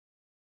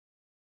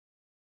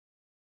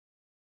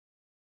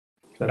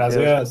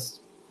Gracias.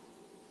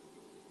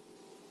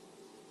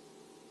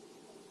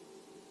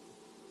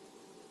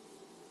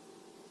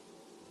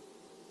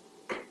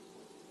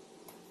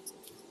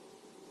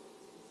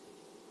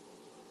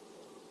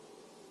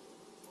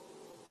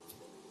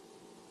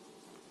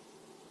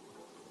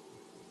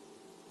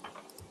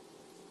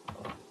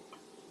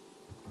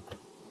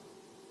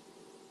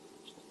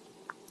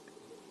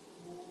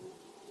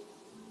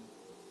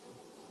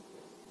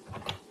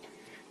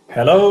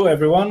 Hello,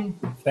 everyone.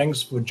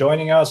 Thanks for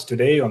joining us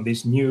today on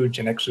this new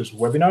GeneXus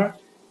webinar.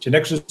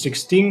 GeneXus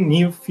 16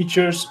 new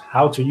features,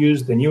 how to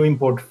use the new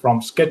import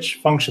from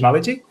Sketch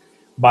functionality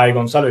by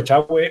Gonzalo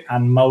Echagüe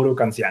and Mauro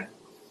Canciani.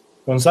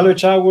 Gonzalo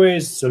Echagüe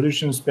is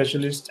solution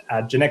specialist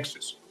at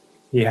GeneXus.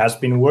 He has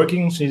been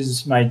working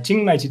since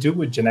 1992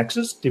 with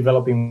GeneXus,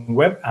 developing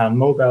web and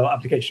mobile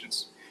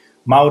applications.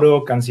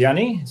 Mauro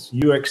Canciani is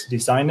UX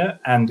designer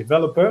and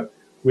developer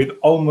with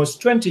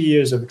almost 20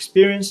 years of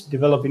experience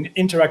developing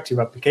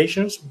interactive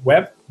applications,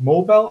 web,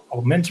 mobile,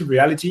 augmented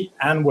reality,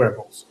 and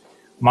wearables.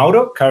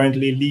 Mauro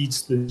currently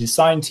leads the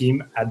design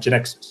team at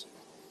GeneXus.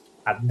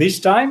 At this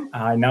time,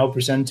 I now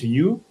present to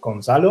you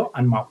Gonzalo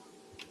and Mauro.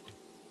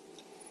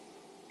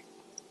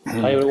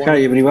 Hi, everyone.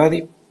 Hi,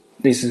 everybody.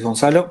 This is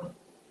Gonzalo,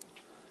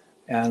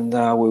 and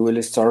we will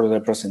start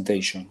the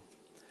presentation.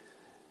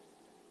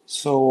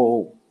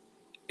 So,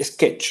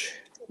 Sketch.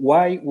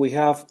 Why we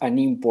have an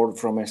import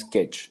from a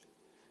Sketch?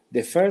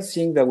 The first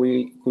thing that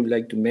we would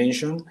like to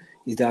mention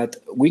is that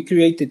we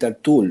created a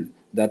tool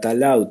that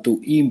allowed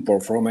to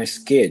import from a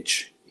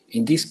Sketch,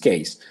 in this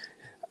case,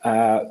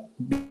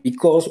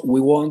 because we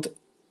want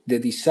the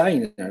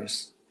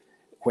designers,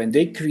 when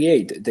they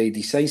create the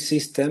design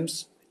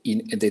systems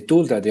in the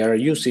tool that they are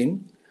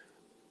using,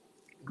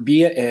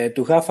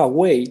 to have a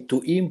way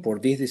to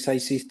import this design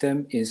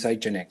system inside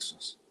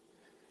GeneXus.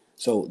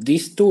 So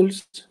these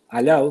tools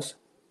allows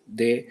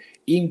the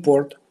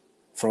import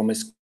from a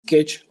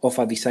Sketch of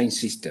a design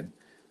system.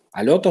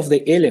 A lot of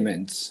the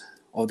elements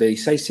of the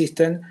design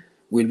system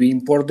will be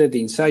imported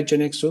inside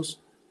GeneXus,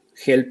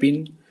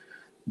 helping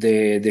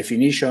the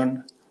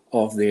definition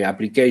of the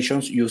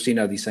applications using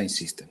a design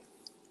system.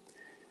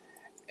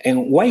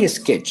 And why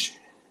Sketch?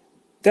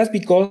 That's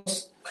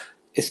because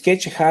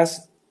Sketch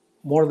has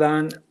more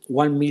than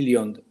 1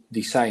 million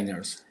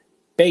designers,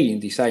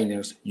 paying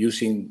designers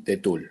using the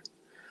tool.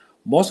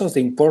 Most of the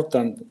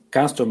important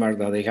customers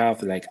that they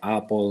have, like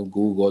Apple,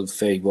 Google,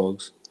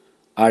 Facebook,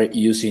 are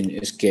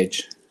using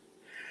Sketch.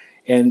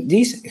 And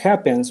this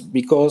happens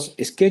because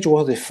Sketch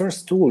was the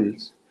first tool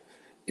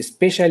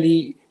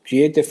especially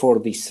created for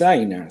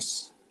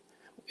designers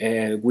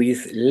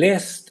with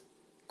less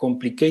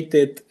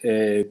complicated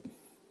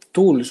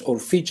tools or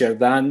features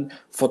than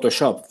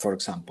Photoshop, for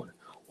example.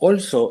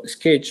 Also,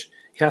 Sketch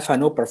has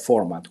an open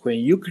format. When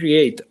you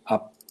create a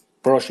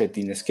project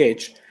in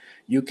Sketch,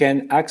 you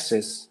can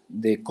access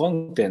the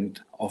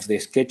content of the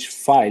Sketch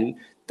file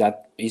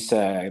that is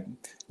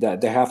that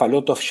they have a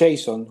lot of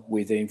JSON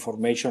with the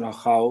information of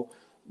how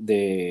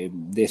the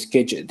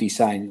Sketch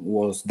design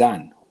was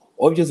done.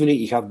 Obviously,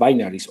 you have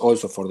binaries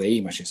also for the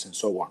images and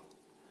so on.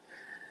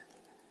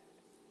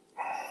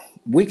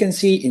 We can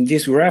see in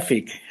this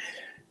graphic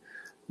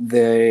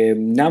the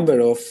number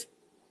of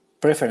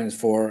preference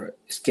for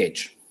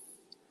Sketch.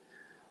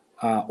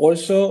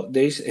 Also,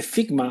 there is a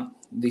Figma.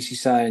 This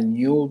is a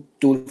new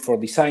tool for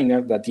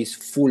designer that is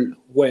full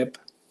web.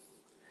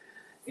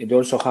 It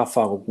also has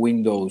a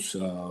Windows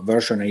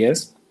version, I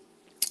guess.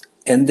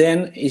 And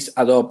then is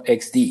Adobe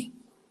XD.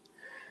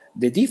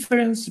 The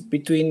difference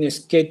between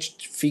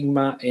Sketch,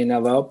 Figma, and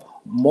Adobe,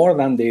 more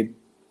than the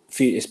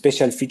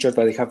special features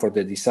that they have for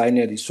the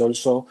designer, is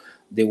also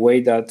the way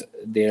that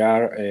there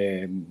are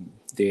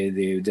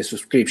the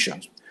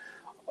subscriptions.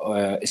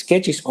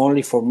 Sketch is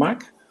only for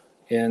Mac,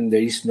 and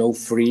there is no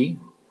free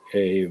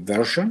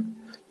version.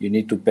 You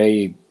need to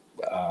pay.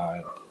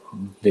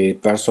 The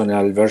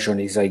personal version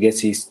is, I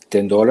guess, is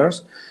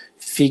 $10.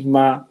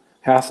 Figma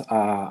has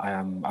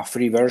a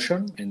free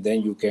version, and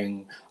then you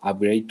can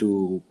upgrade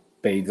to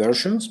paid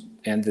versions,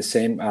 and the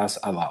same as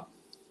Adobe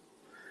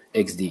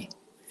XD.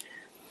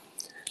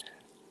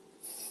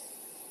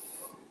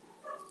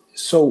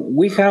 So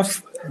we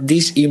have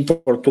this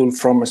import tool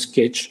from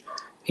Sketch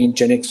in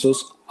GeneXus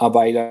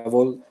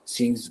available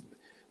since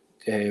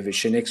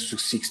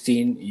GeneXus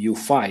 16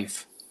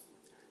 U5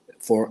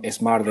 for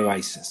smart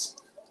devices.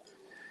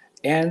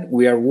 And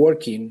we are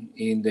working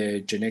in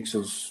the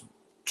GeneXus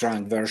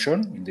trunk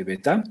version, in the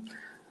beta,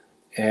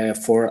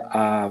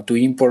 to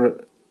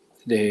import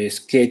the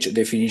Sketch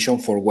definition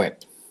for web.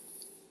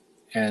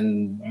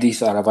 And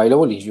these are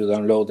available if you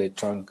download the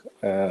trunk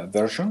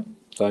version,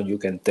 so you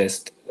can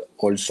test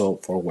also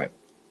for web.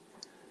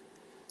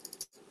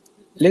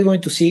 Let's go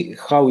to see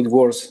how it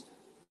works,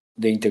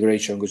 the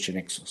integration with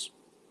GeneXus.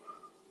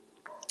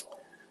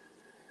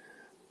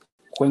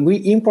 When we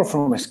import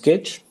from a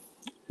Sketch,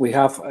 we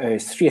have 3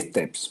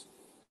 steps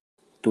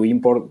to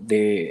import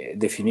the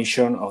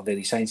definition of the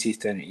design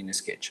system in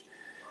Sketch.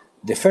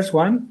 The first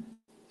one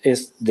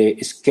is the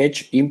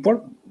Sketch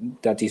import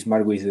that is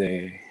marked with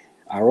the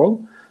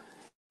arrow.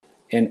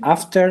 And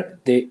after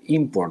the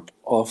import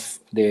of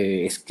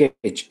the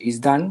sketch is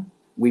done,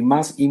 we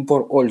must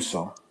import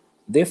also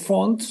the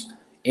fonts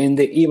and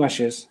the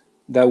images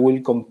that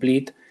will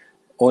complete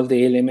all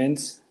the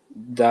elements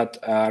that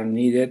are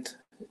needed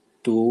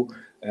to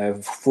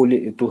have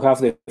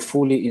the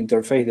fully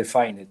interface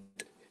defined,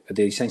 the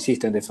design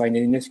system defined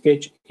in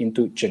Sketch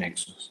into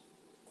GeneXus.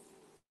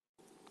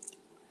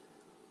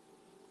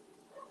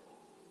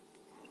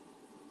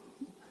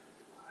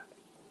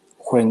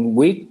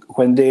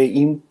 When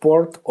the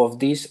import of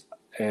these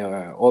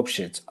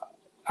objects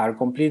are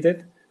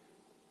completed,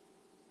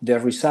 the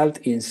result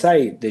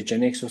inside the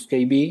GeneXus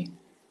KB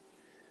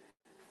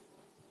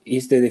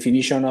is the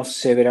definition of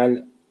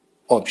several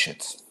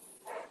objects.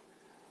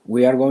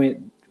 We are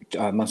going,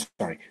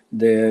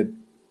 the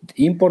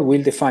import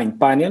will define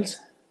panels,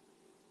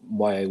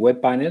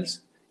 web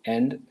panels,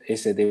 and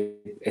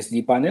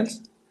SD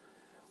panels.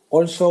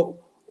 Also,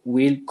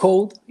 will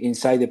code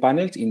inside the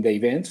panels in the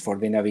events for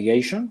the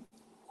navigation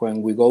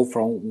when we go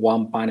from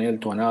one panel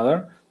to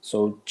another.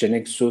 So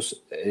GeneXus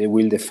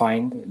will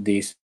define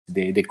this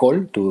the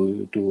call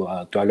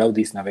to allow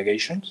these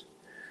navigations.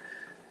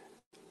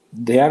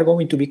 They are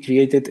going to be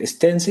created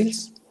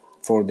stencils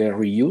for the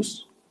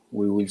reuse.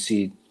 We will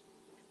see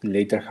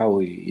later how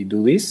we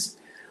do this.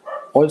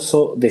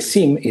 Also, the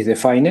theme is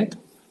defined.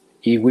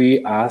 If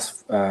we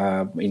ask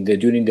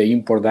during the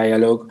import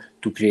dialog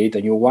to create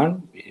a new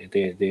one,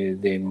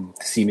 the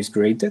theme is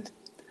created.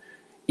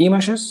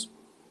 Images,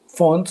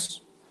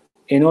 fonts,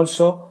 and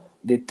also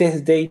the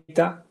test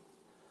data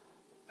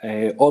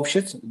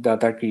objects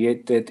that are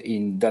created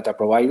in data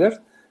provider.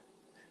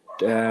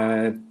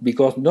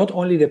 Because not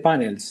only the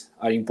panels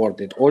are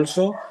imported,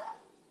 also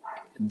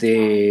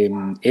the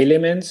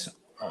elements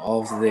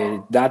of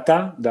the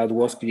data that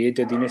was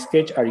created in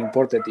Sketch are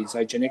imported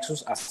inside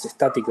GeneXus as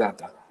static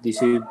data.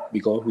 This is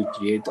because we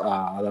create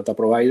a data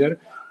provider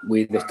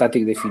with the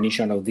static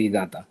definition of the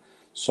data.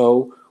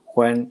 So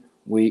when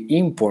we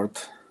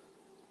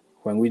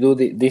do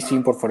this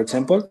import, for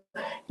example,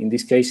 in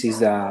this case is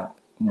the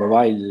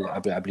mobile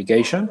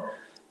application,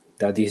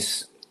 that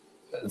is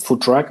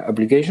food truck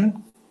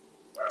application.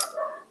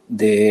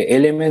 The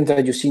element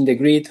that you see in the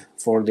grid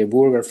for the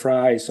burger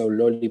fries or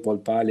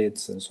lollipop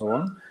pallets and so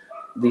on,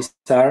 these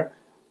are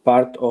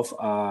part of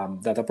a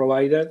data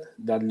provider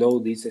that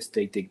load this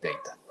static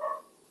data.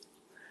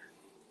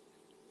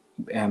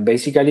 And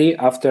basically,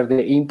 after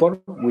the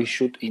import, we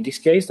should, in this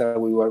case that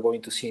we are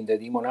going to see in the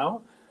demo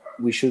now,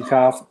 we should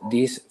have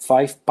these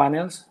 5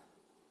 panels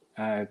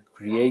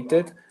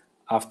created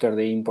after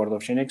the import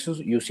of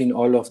GeneXus using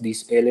all of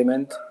these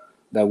elements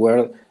that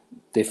were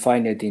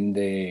defined in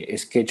the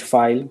sketch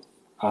file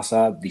as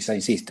a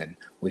design system.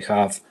 We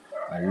have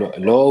a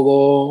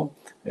logo,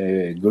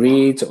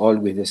 grids, all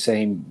with the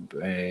same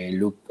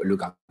look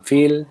and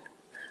feel.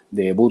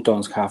 The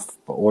buttons have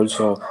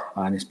also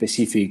a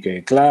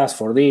specific class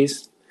for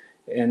this.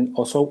 And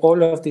also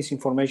all of this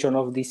information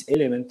of this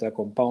element that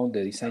compound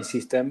the design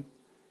system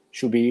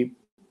should be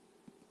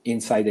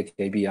inside the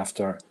KB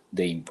after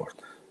the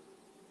import.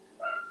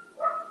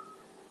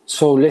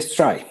 So let's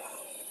try.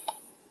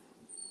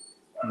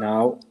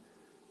 Now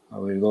I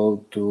will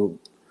go to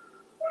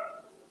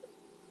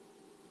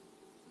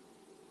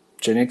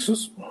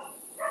GeneXus.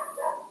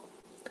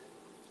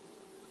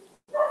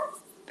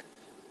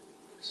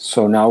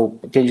 So now,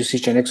 can you see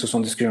GeneXus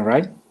on the screen,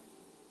 right?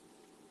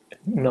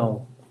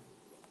 No.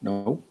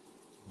 No?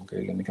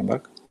 Okay, let me come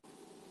back.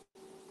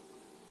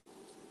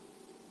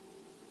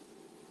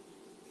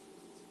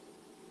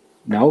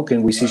 Now,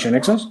 can we see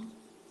GeneXus?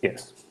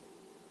 Yes.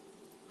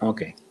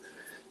 Okay.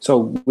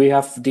 So we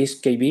have this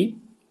KB,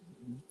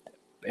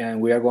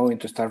 and we are going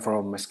to start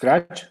from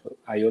scratch.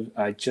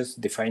 I just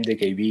defined the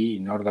KB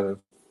in order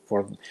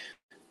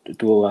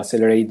to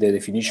accelerate the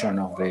definition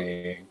of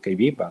the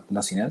KB, but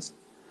nothing else.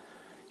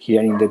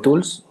 Here in the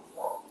tools,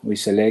 we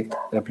select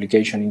the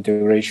application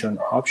integration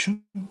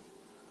option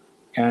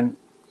and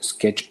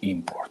sketch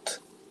import.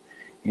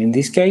 In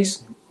this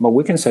case, but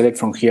we can select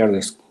from here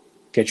the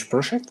sketch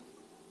project.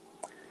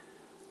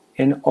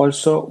 And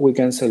also we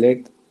can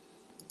select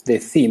the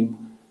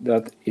theme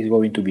that is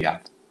going to be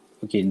added,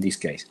 okay, in this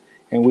case.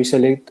 And we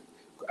select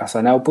as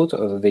an output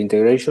of the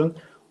integration,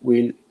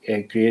 we'll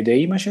create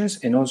the images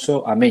and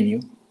also a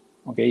menu,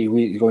 okay,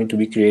 is going to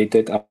be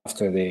created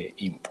after the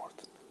import.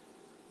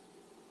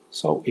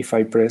 So if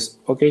I press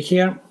OK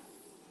here,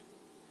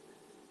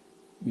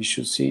 we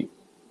should see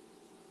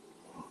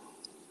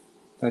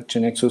that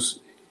GeneXus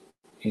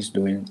is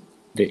doing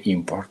the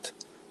import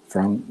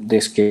from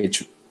the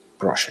sketch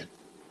project.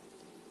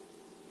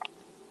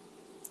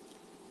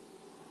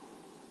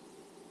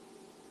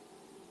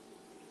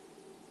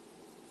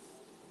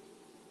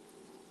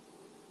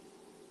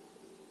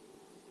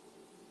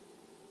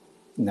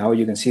 Now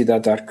you can see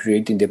that are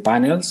creating the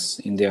panels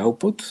in the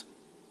output.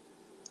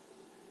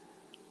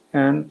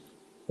 And,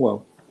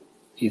 well,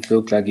 it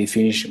looked like it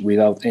finished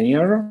without any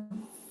error,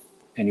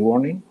 any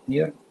warning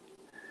here.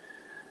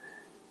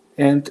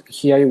 And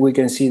here we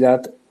can see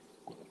that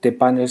the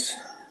panels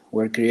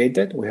were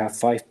created. We have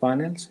 5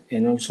 panels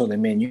and also the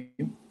menu.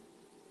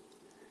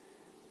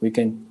 we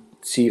can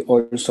see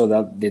also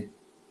that the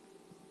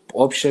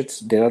objects,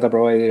 the data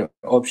provider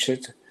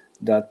objects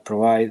that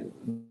provide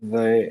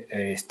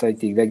the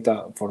static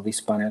data for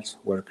these panels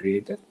were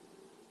created.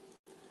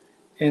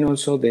 And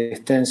also the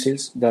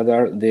stencils that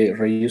are the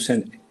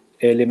reusing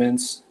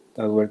elements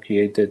that were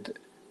created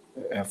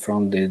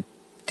from the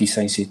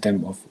design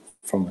system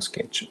from a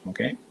sketch.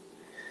 Okay,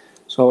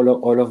 so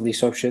all of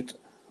these objects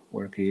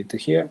were created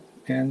here,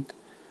 and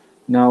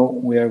now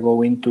we are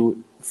going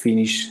to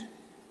finish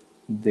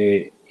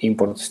the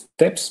import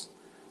steps.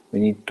 We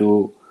need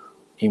to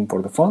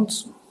import the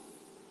fonts.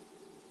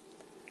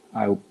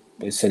 I'm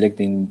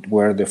selecting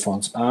where the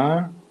fonts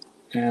are,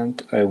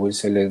 and I will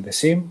select the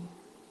theme.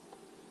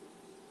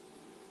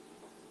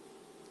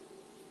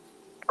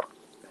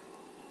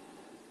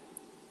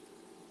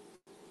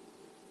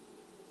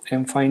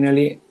 And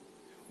finally,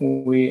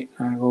 we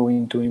are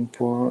going to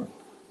import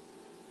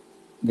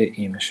the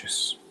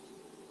images.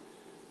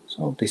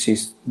 So this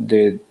is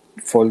the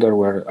folder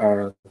where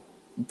are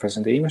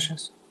present the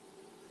images.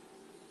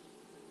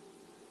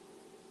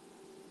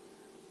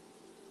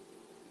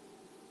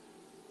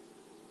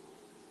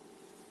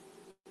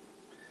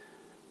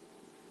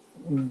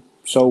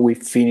 So we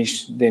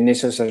finished the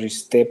necessary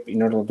step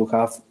in order to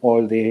have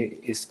all the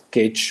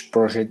sketch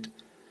project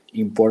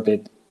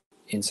imported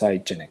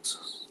inside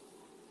GeneXus.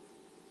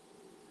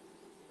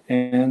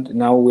 And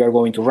now we are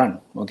going to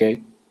run,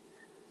 okay?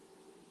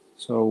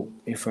 So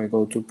if I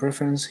go to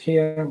preference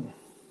here,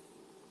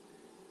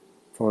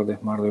 for the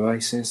smart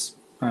devices,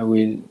 I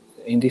will,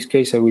 in this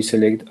case, I will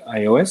select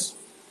iOS.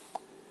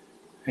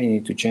 I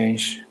need to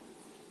change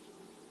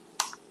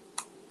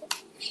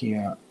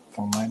here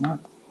for my Mac.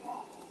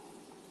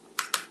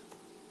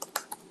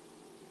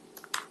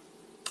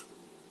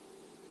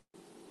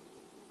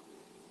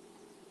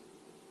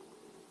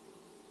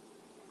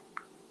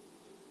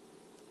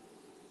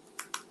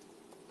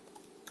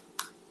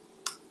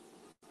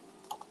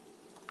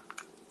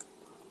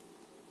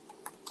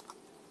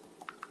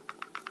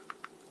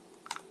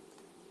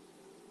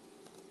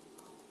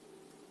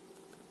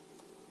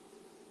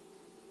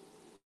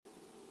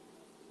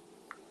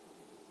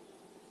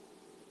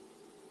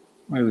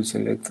 I will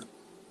select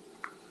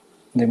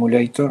the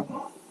emulator,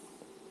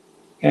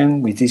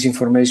 and with this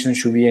information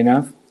should be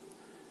enough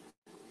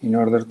in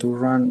order to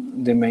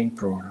run the main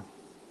program.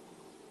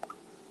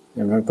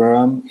 The main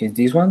program is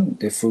this one,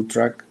 the food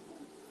truck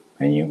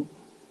menu.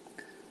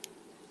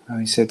 I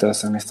will set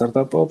as an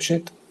startup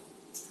object,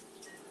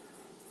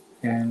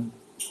 and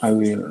I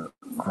will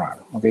run.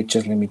 Okay,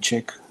 just let me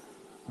check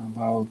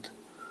about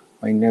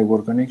my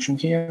network connection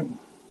here.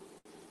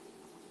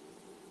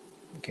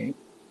 Okay.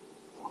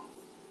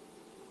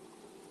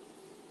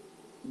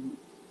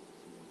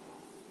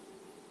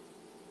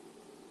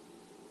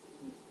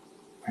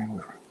 And we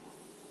run.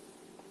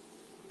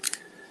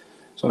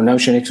 So now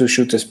GeneXus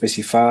should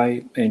specify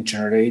and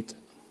generate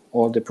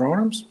all the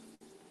programs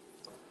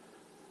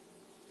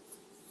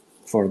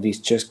for this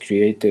just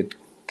created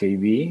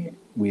KB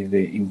with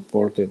the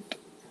imported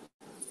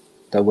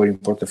that were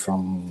imported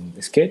from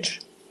the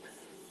sketch,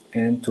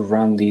 and to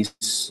run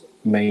this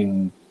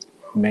main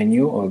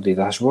menu or the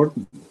dashboard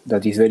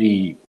that is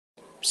very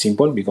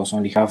simple because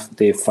only have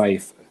the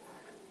 5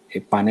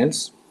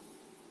 panels.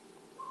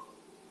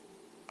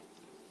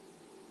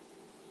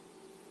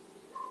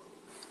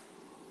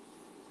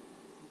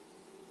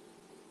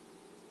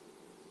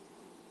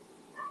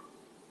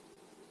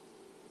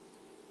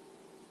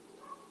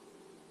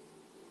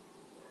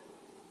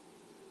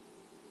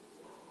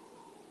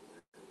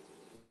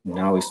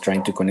 Now it's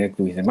trying to connect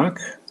with the Mac.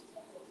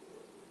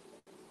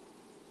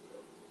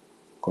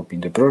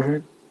 Copying the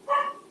project.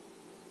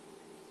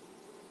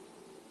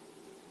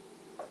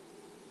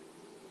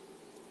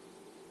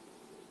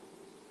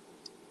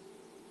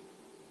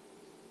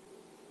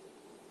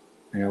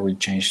 And I will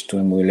change to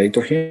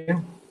emulator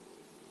here.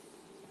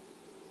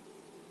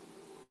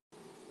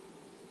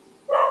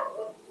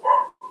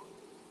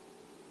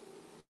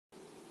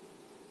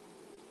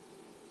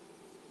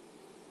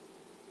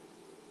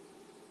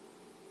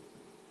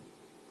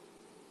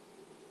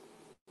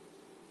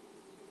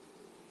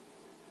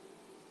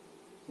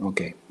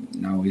 Okay,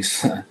 now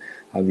it's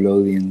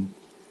uploading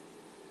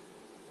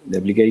the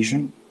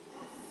application.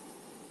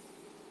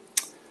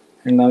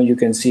 And now you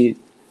can see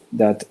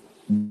that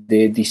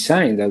the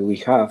design that we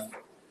have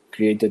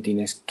created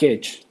in a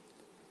sketch,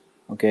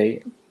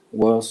 okay,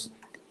 was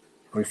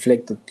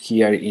reflected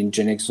here in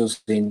GeneXus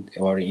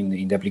or in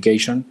the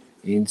application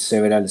in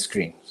several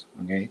screens,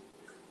 okay.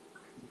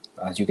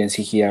 As you can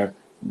see here,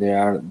 there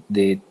are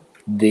the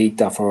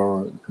data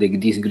for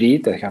this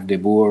grid. I have the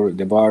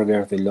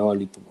burger, the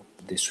lollipop,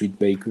 the sweet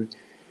bakery.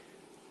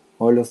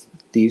 All of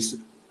this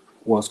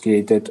was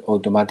created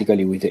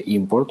automatically with the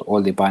import,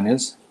 all the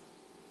panels.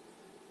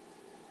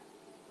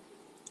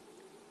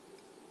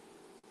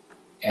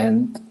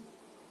 And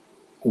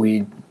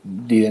we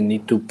didn't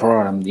need to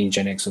program in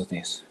GeneXus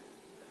this.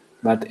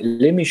 But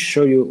let me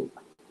show you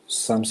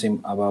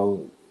something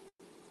about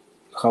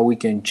how we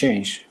can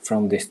change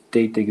from the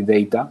static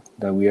data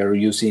that we are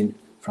using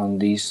from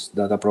these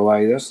data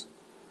providers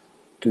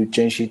to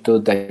change it to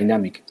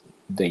dynamic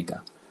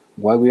data.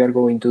 What we are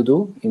going to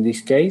do in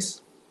this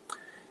case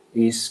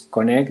is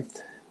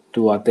connect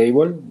to a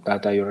table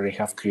that I already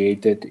have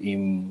created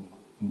in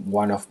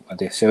one of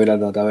the several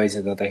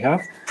databases that I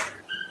have,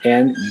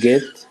 and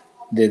get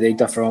the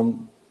data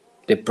from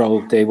the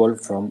product table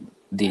from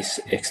this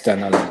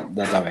external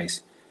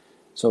database.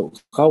 So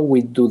how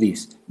we do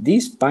this?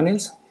 These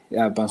panels,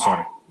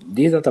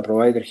 this data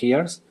provider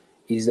here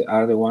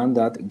are the one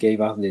that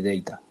gave us the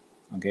data.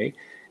 Okay,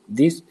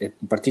 this in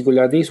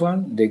particular, this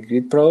one, the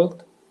grid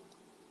product.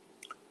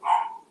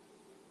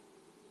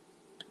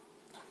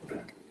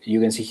 You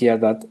can see here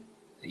that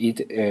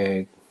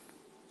it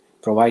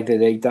provides the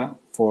data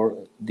for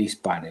this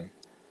panel.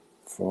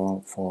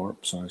 For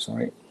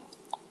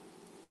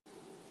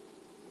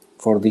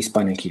this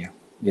panel here,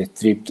 the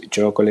stripped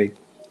chocolate.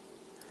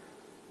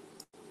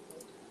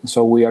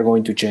 So we are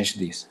going to change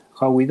this.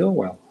 How we do?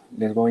 Well,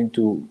 let's go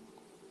into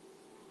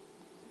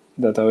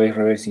database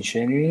reverse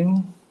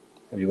engineering.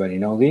 Everybody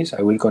knows this.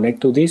 I will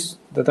connect to this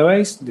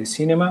database, the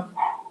cinema.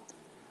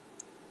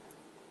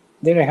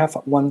 Then I have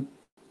one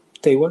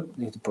table,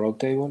 the product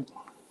table.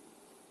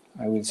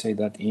 I will say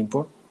that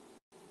import.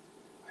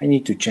 I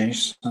need to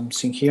change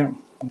something here.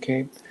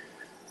 Okay.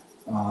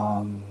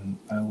 I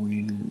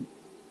will,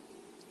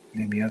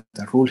 let me add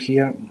a rule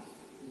here.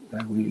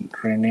 I will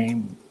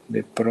rename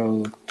the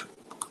product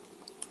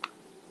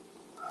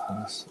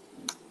as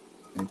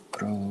the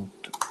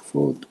product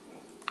food,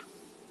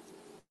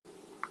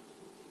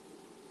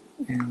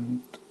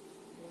 and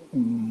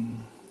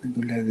I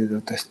will add the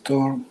data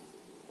store.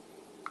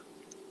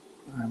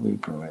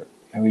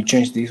 I will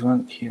change this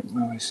one here.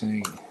 Now I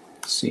say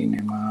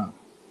cinema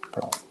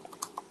product,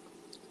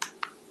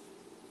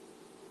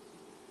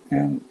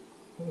 and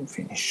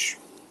finish.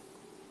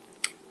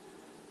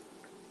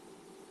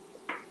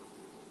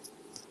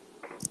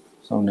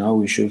 So now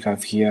we should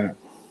have here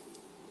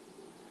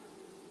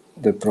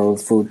the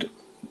product food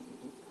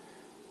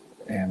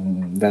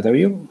data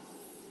view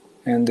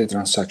and the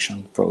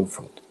transaction product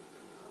food.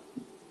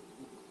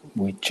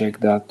 We check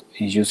that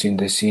is using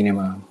the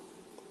cinema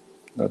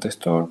data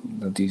store.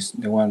 That is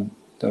the one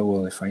that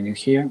will define it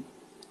here.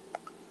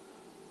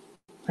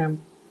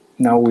 And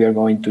now we are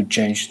going to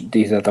change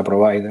this data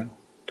provider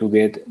to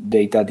get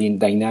data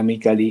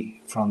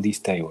dynamically from this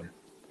table.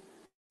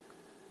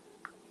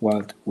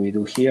 What we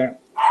do here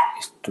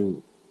is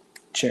to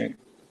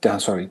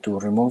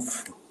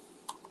remove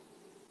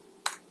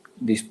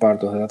this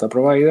part of the data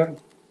provider,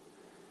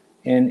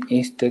 and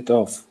instead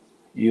of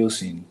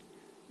using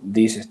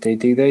this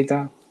static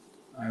data,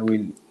 I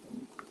will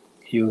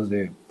use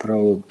the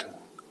product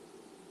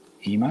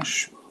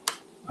image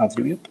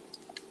attribute.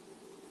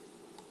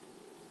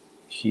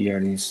 Here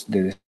is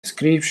the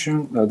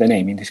description, the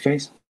name in this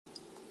case.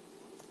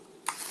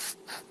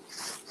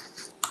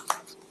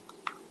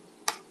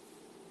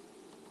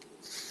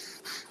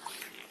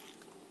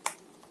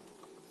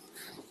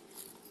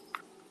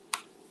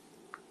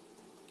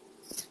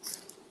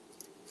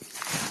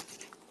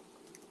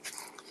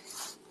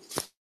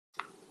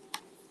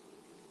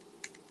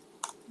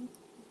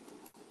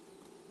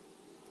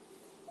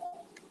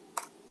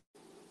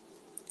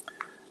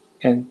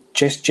 And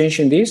just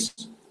changing this,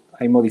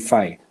 I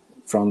modify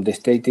from the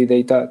static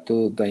data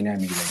to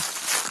dynamic data.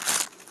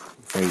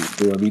 If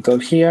I do a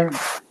bit here,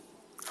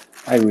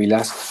 I will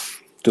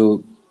ask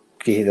to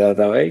create a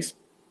database.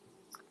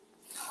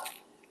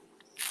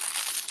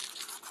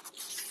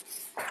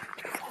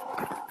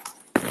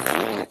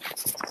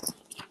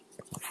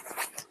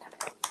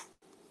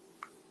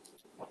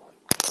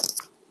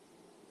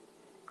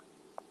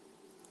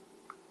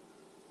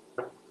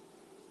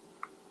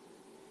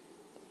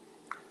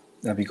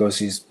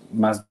 Because it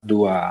must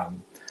do a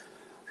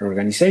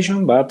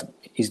reorganization, but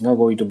it's not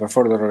going to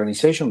perform the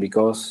reorganization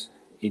because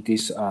it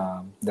is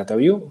a data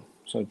view.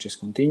 So just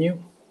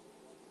continue.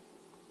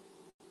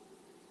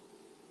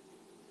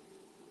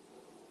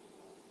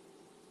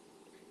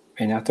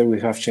 And after we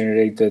have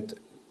generated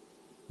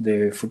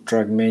the food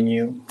truck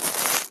menu,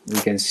 we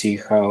can see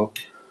how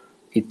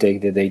it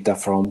takes the data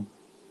from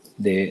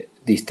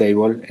this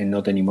table and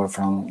not anymore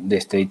from the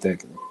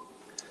static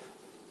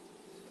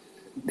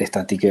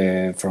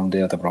from the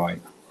data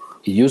provider.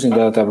 It's using the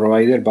data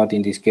provider, but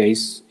in this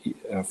case,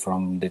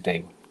 from the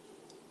table.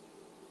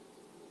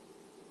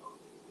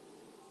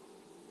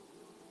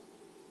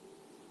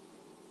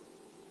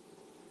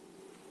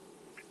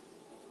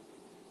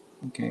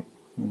 Okay,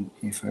 and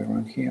if I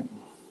run here,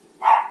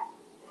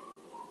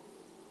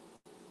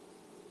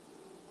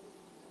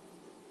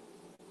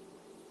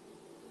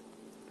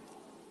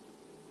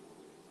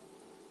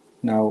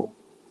 now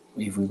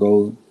if we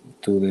go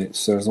to the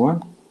third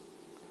one,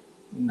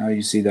 now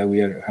you see that we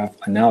have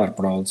another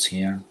products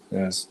here.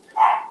 There's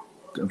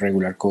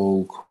regular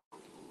Coke,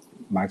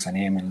 Max and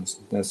M&Ms.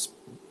 That's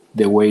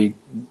the way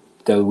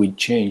that we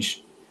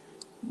change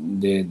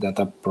the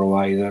data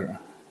provider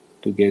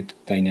to get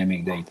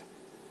dynamic data.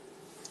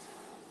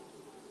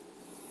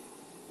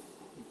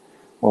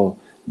 Well,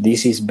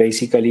 this is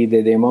basically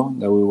the demo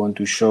that we want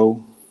to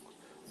show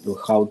to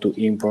how to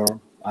import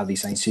a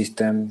design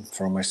system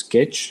from a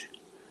sketch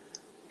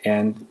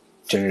and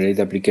generate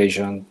the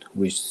application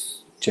with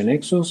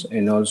GeneXus,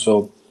 and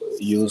also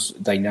use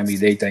dynamic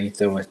data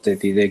instead of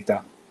static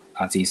data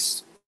as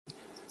is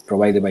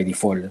provided by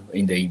default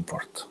in the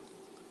import.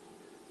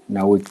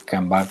 Now we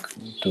come back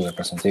to the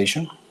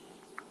presentation.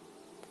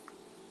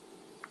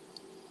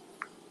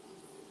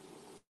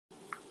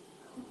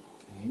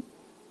 Okay.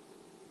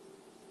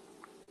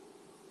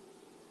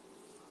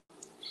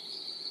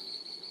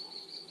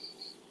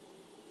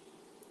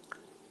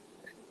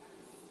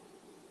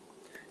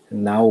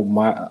 Now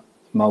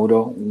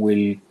Mauro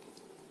will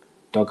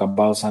talk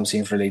about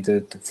something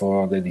related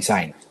for the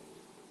design.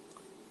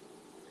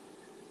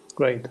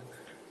 Great.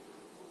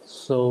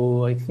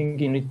 So I think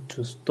you need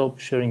to stop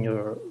sharing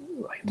your.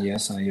 Right.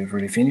 Yes, I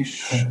already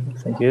finished.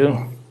 Thank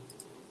you.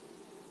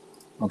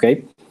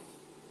 Okay.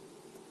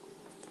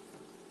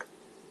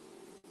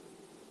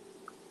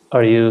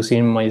 Are you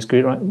seeing my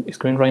screen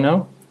right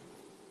now?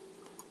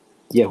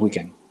 Yes, we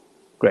can.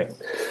 Great.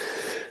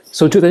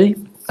 So today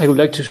I would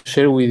like to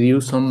share with you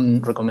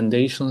some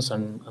recommendations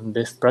and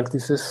best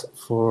practices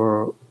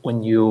for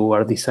when you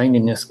are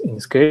designing in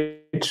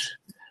Sketch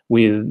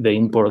with the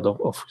import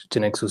of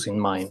GeneXus in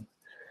mind.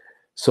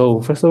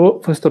 So first of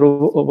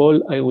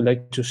all, I would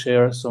like to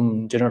share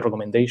some general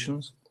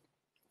recommendations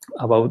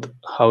about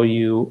how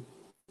you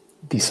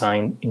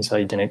design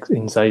inside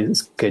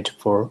Sketch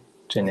for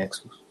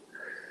GeneXus.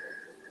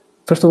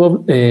 First of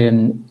all,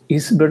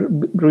 it's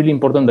really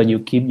important that you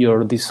keep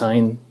your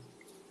design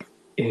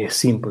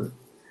simple.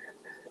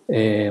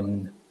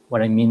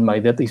 What I mean by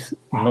that is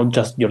not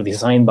just your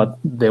design, but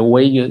the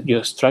way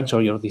you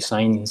structure your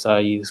design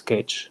inside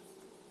Sketch.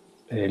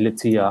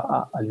 Let's see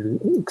a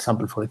little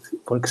example.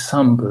 For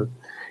example,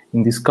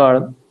 in this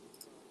card,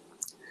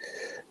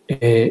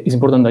 it's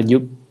important that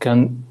you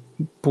can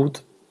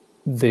put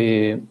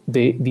the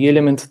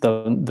elements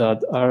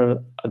that are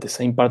at the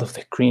same part of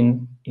the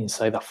screen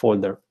inside a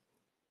folder.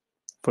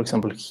 For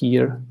example,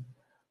 here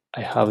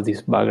I have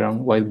this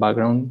background, white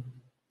background,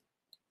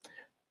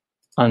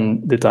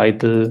 and the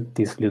title,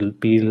 this little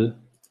pill,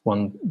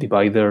 one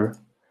divider,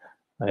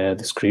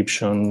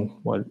 description,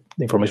 well,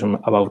 the information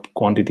about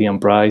quantity and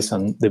price,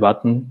 and the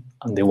button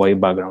and the white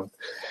background.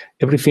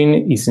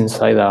 Everything is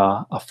inside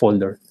a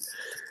folder.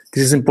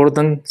 This is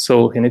important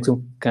so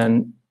GeneXus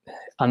can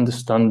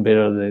understand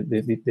better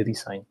the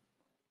design.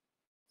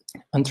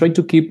 And try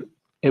to keep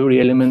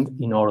every element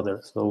in order,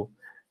 so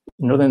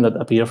in order that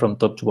appear from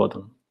top to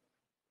bottom.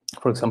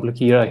 For example,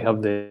 here I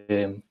have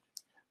the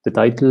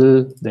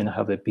title, then I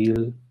have the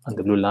pill and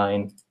the blue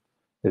line,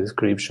 the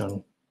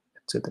description,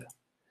 etc.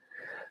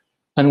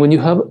 And when you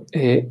have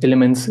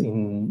elements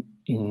in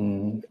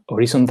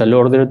horizontal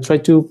order, try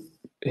to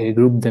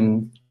group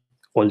them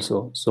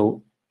also.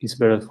 So it's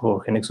better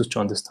for GeneXus to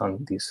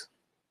understand this.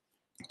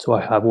 So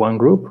I have one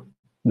group,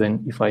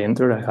 then if I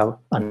enter, I have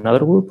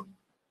another group,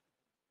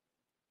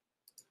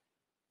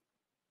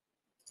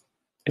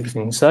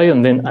 everything inside,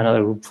 and then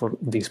another group for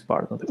this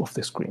part of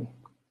the screen.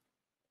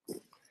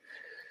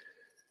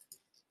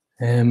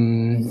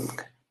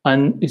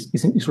 And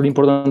it's really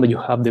important that you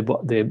have the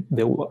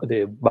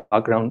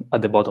background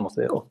at the bottom of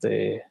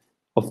the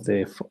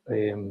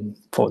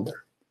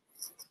folder.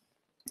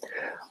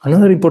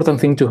 Another important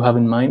thing to have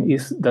in mind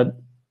is that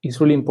it's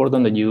really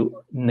important that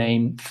you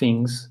name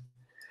things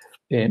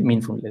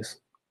meaningfulness.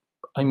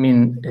 I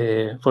mean,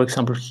 for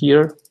example,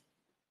 here,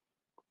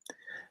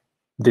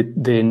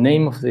 the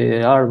name of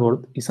the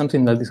artboard is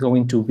something that is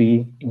going to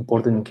be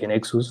important in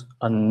GeneXus,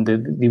 and the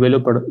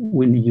developer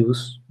will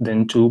use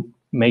then to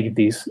make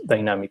this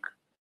dynamic.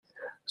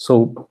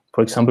 So,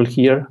 for example,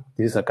 here,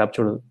 this is a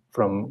capture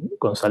from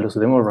Gonzalo's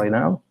demo right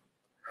now.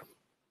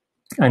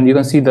 And you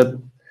can see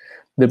that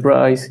the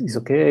price is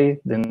okay,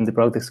 then the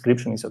product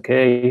description is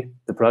okay,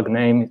 the product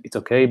name is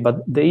okay,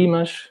 but the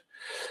image,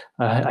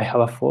 I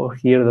have a for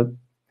here that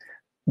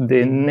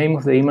the name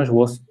of the image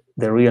was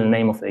the real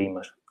name of the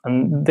image.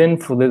 And then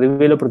for the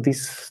developer,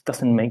 this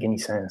doesn't make any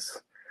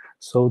sense.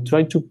 So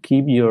try to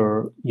keep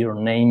your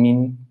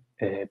naming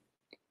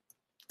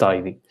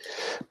tidy.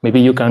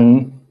 Maybe you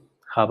can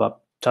have a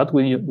chat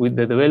with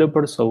the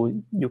developer so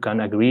you can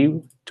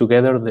agree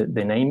together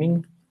the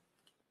naming.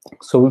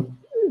 So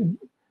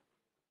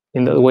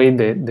in that way,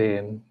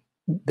 the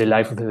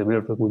life of the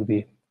developer would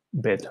be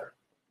better.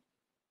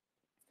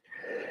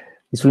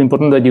 It's really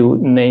important that you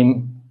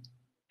name,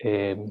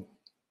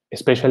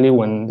 especially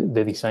when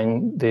the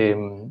design,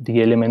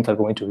 the elements are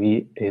going to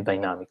be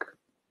dynamic.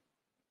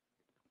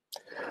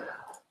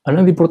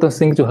 Another important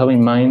thing to have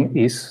in mind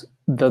is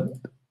that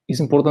it's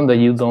important that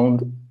you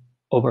don't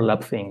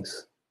overlap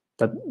things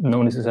that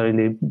not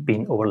necessarily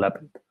being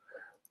overlapped.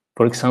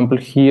 For example,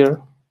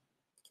 here,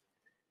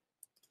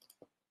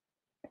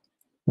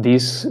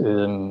 this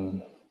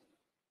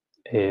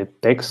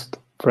text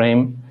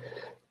frame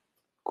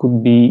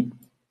could be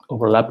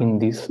overlapping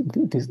this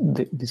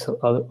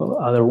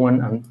other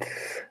one, and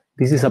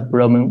this is a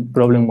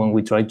problem when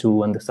we try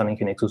to understand in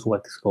GeneXus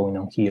what is going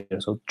on here.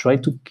 So try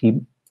to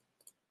keep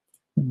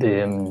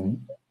the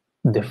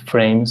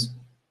frames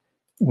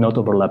not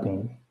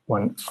overlapping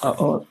one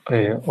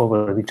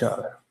over each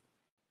other.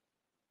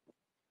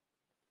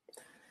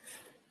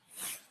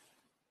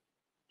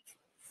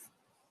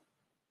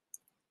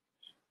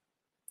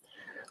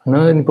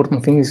 Another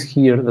important thing is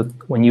here that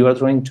when you are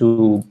trying to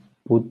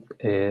put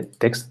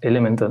text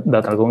elements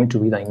that are going to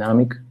be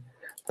dynamic,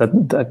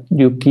 that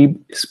you keep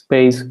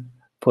space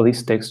for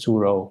this text to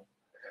grow,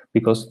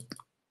 because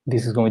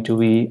this is going to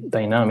be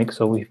dynamic.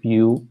 So if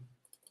you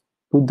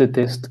put the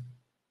text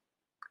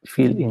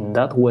field in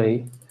that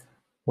way,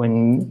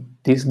 when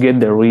this get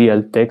the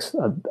real text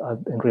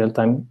in real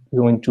time, it's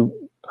going to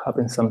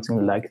happen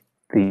something like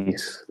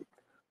this.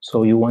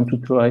 So you want to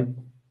try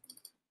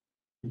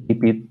to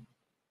keep it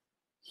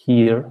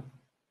here.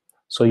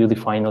 So you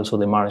define also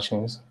the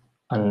margins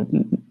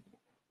and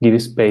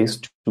give space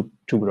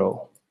to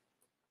grow.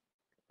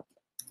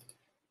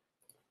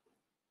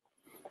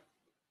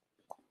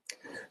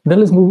 Then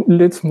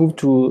let's move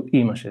to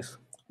images.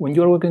 When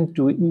you are working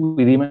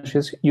with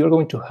images, you're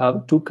going to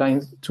have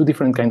two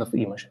different kinds of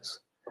images.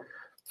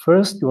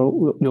 First,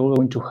 you're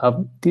going to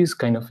have these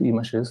kind of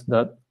images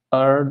that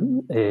are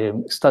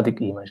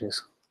static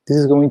images. This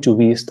is going to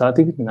be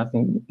static.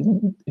 Nothing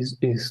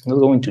is not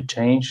going to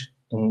change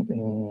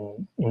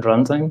in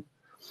runtime.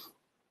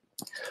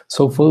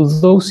 So for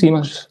those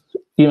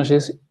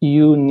images,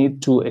 you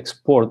need to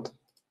export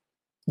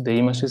the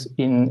images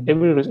in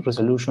every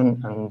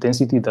resolution and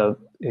density that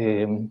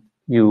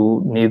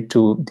you need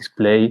to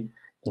display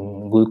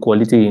in good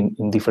quality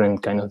in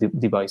different kind of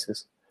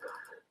devices.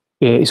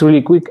 It's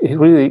really quick. It's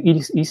really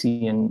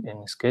easy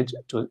in Sketch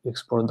to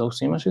export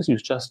those images. You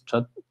just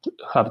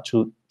have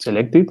to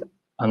select it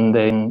and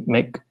then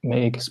make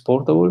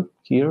exportable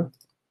here.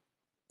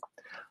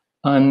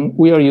 And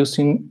we are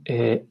using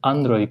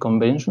Android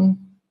convention.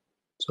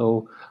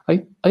 So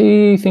I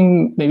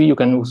think maybe you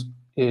can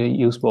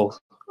use both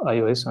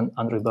iOS and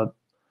Android, but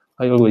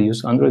I always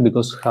use Android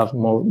because have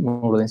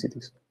more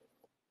densities.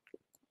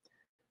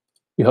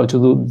 You have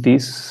to do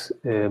this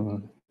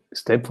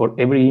step for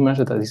every image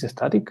that is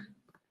static,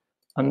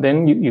 and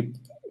then you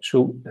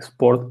should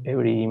export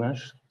every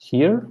image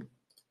here.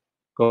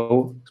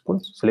 Go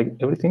export,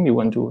 select everything you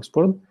want to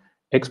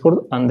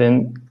export, and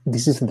then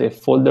this is the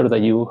folder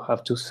that you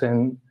have to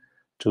send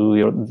to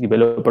your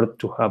developer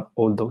to have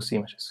all those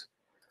images.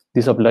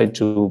 This applies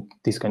to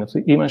these kind of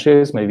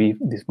images, maybe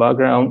this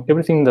background,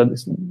 everything that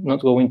is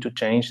not going to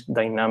change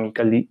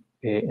dynamically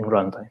in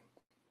runtime.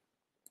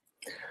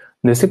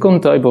 The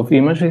second type of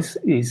images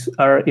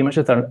are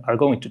images that are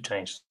going to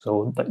change,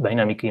 so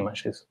dynamic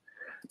images.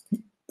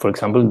 For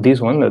example, this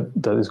one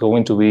that is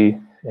going to be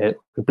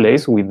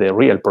replaced with the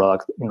real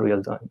product in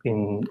real time,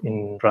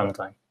 in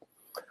runtime.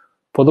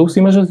 For those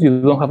images,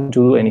 you don't have to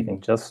do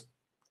anything. Just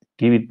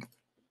give it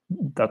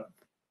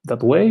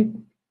that way.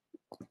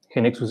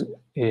 GeneXus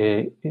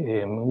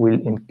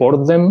will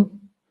import them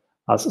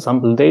as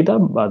sample data,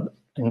 but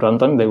in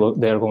runtime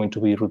they are going to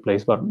be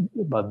replaced by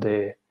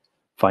the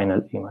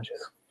final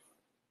images.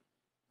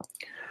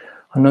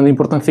 Another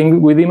important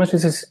thing with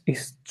images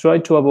is try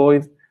to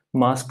avoid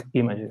masked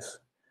images.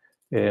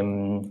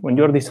 When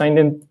you are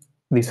designing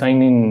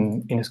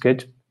in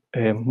Sketch,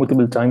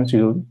 multiple times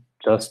you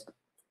just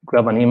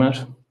grab an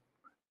image,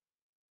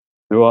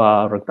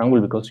 draw a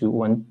rectangle because you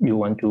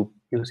want to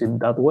use it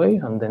that way,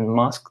 and then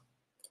mask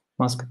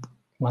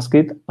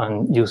it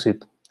and use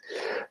it.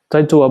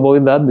 Try to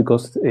avoid that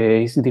because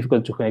it's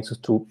difficult to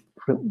GeneXus to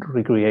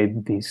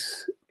recreate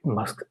these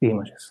masked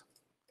images.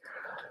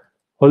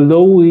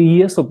 Although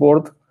we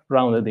support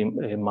rounded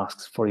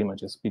masks for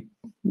images,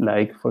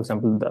 like, for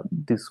example,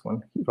 this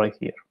one right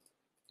here.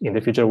 In the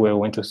future, we're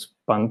going to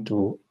expand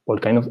to all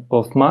kinds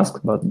of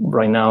masks, but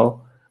right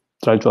now,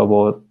 try to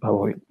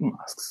avoid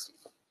masks.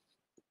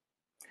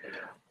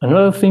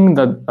 Another thing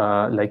that,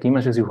 like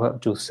images, you have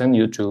to send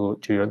to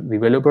your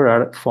developer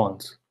are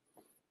fonts.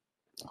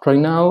 Right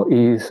now,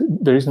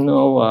 there is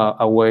no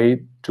a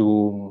way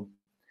to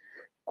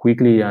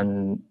quickly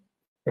and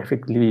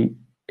effectively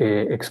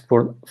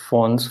export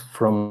fonts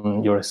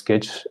from your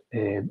Sketch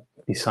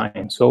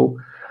design. So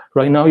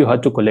right now you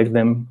have to collect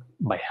them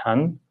by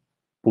hand,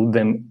 put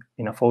them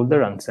in a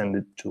folder, and send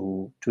it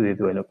to the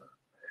developer.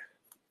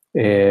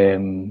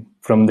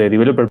 From the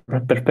developer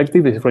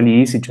perspective, it's really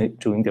easy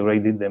to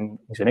integrate them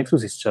in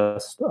GeneXus. It's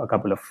just a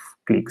couple of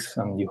clicks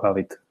and you have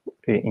it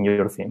in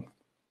your theme.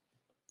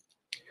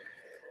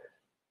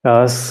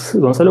 As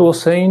Gonzalo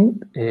was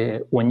saying,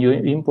 when you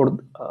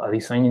import a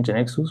design in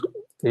GeneXus,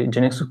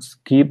 GeneXus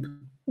keep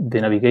the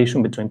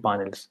navigation between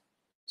panels.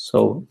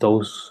 So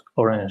those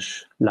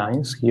orange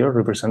lines here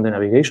represent the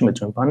navigation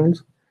between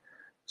panels.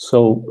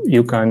 So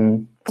you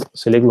can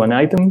select one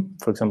item,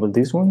 for example,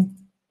 this one,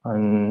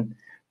 and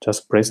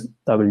just press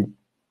double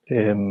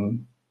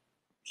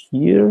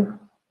here,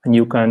 and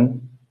you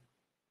can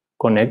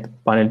connect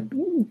panel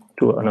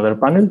to another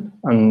panel,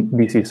 and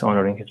this is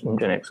honoring it in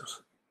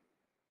GeneXus.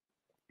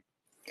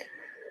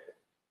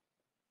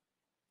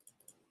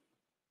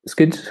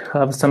 Sketch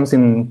have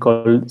something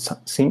called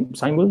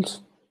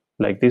symbols,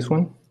 like this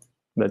one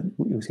that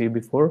you see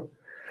before.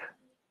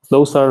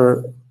 Those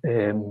are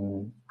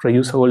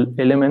reusable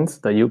elements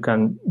that you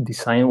can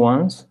design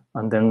once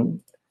and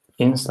then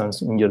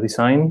instance in your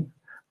design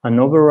and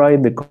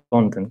override the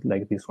content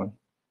like this one.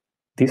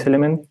 This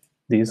element,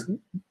 this,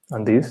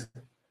 and this,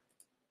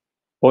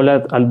 all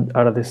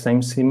are the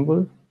same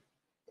symbol,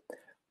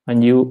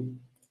 and you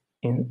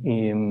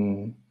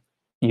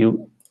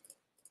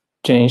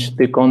change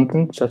the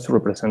content just to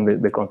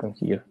represent the content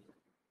here.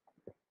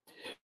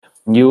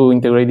 You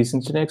integrate this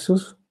in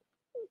GeneXus.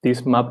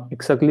 This map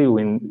exactly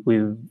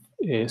with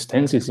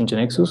stencils in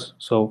GeneXus.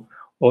 So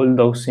all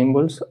those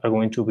symbols are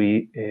going to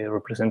be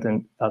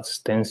represented as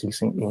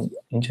stencils in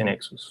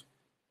GeneXus.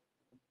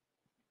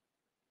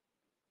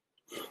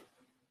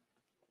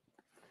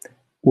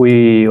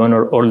 We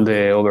honor all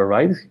the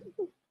overrides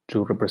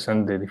to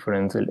represent the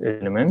different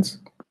elements,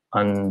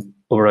 and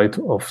override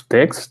of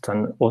text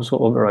and also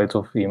override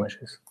of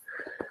images.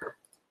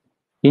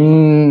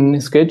 In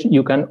Sketch,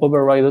 you can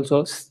override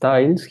also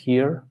styles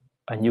here,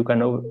 and you can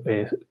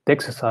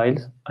text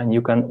styles, and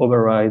you can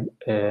override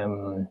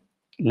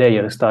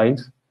layer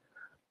styles.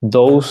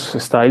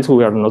 Those styles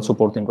we are not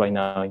supporting right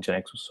now in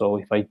GeneXus. So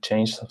if I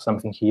change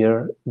something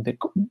here,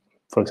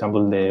 for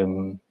example,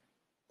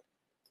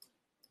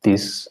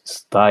 this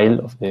style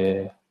of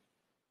the,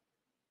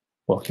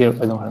 well, here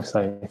I don't have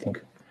style, I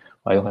think.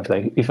 I don't have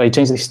style. If I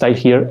change the style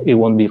here, it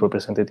won't be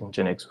represented in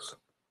GeneXus.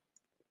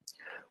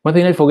 One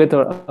thing I forget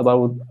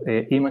about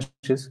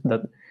images,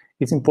 that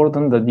it's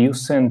important that you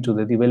send to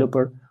the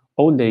developer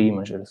all the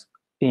images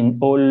in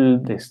all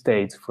the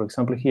states. For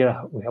example, here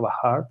we have a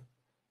heart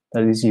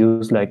that is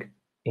used like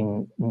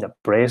in the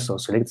press or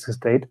selected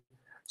state.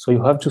 So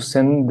you have to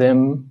send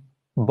them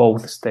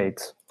both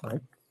states, right?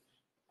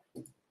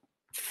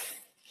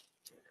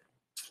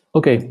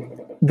 Okay,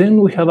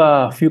 then we have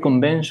a few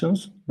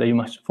conventions that you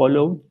must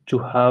follow to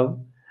have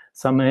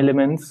some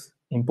elements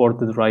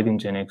imported right in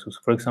GeneXus.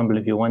 For example,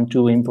 if you want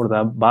to import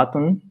a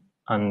button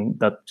and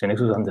that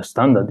GeneXus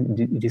understands that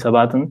it is a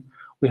button,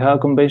 we have a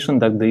convention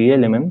that the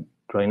element,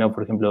 right now,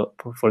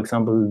 for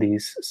example,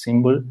 this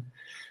symbol,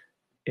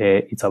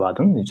 it's a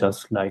button. It's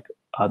just like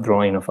a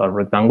drawing of a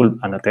rectangle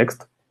and a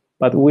text.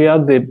 But we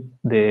add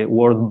the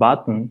word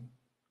button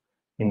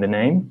in the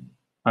name,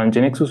 and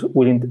GeneXus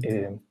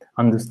will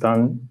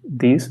understand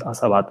this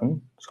as a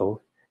button.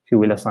 So he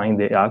will assign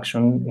the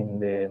action in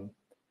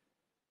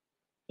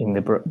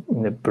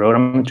the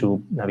program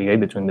to navigate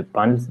between the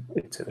panels,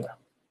 etc.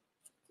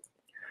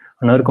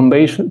 Another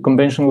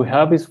convention we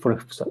have is, for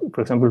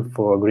example,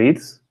 for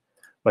grids.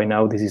 Right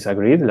now, this is a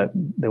grid. Like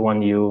the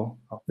one you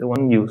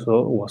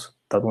saw was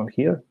that one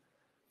here.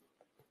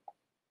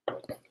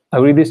 A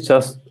grid is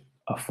just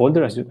a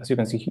folder, as you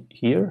can see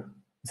here.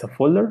 It's a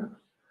folder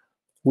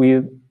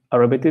with a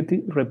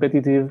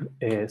repetitive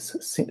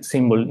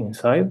symbol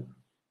inside,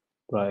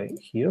 right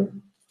here.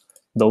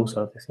 Those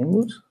are the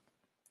symbols.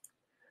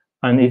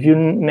 And if you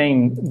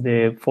name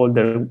the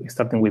folder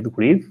starting with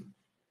grid,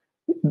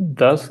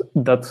 that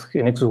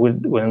GeneXus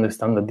will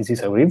understand that this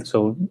is a grid.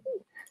 So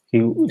he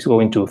is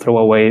going to throw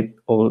away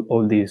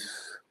all these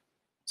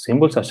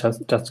symbols,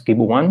 just keep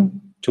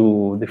one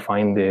to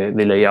define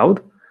the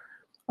layout,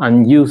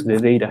 and use the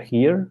data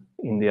here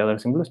in the other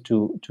symbols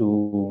to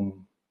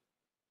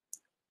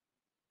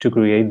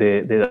create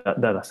the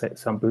data set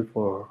sample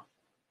for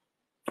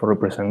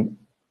represent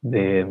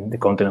the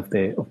content of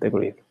the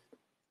grid.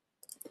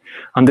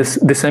 And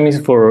the same is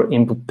for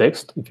input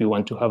text. If you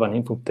want to have an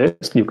input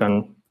text, you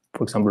can,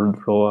 for example,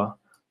 draw a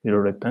little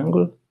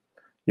rectangle.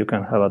 You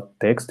can have a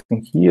text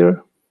in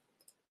here,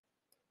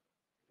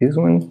 this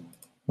one,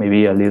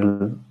 maybe a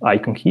little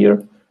icon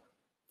here.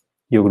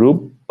 You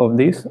group of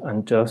this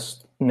and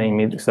just name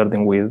it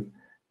starting with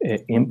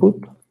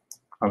input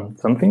and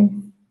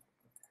something.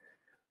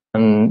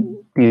 And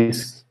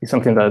this is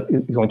something that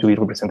is going to be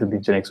represented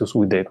in GeneXus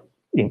with the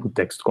input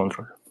text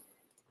control.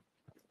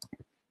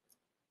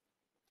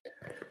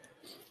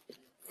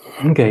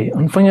 Okay,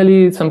 and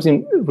finally,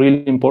 something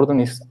really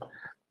important is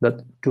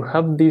that to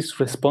have this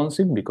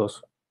responsive,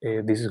 because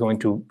this is going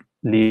to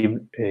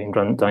live in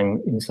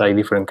runtime inside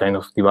different kind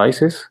of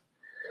devices,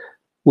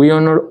 we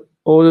honor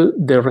all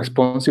the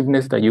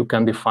responsiveness that you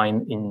can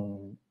define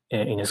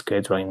in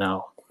Sketch right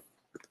now.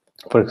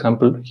 For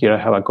example, here I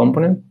have a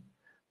component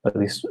that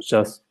is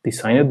just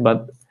designed,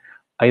 but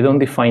I don't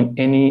define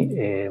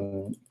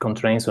any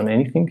constraints on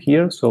anything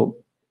here. So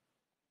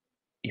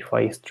if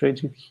I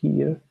stretch it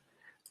here,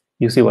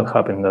 you see what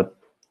happened, that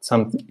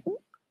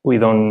we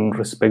don't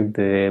respect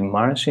the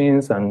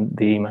margins and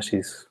the image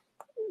is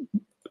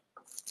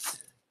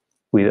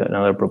with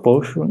another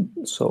proportion.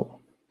 So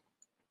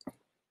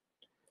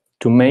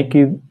to make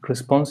it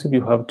responsive,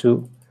 you have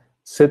to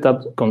set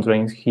up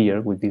constraints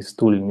here with this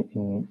tool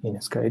in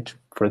Sketch.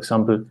 For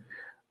example,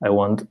 I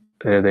want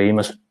the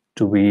image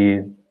to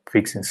be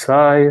fixed in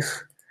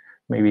size.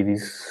 Maybe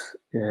this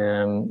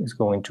is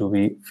going to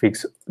be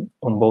fixed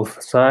on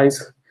both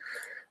sides.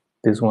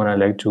 This one I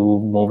like to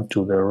move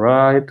to the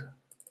right.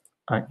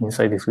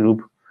 Inside this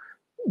group,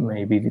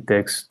 maybe the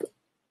text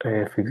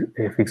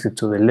fix it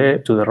to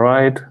the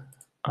right,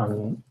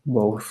 and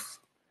both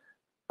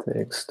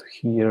text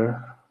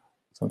here,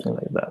 something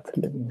like that.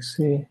 Let me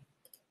see.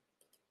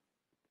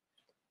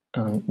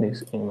 And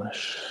this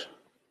image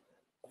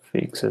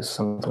fixes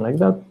something like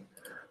that.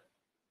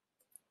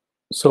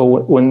 So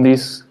when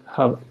these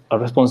have a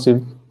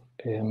responsive,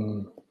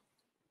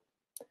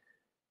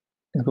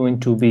 it's going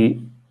to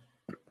be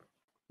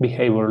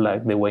behavior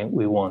like the way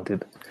we want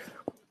it.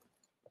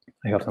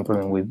 I have some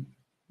problem with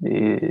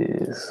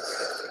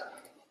this.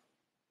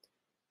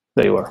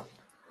 There you are.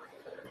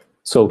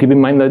 So keep in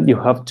mind that you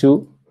have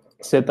to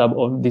set up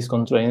all these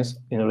constraints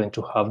in order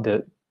to have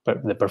the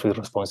perfect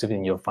responsive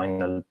in your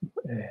final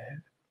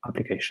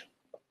application.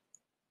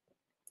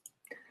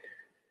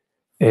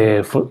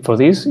 For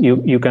this,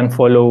 you can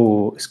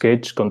follow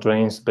Sketch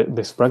constraints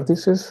best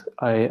practices.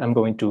 I am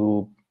going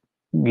to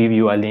give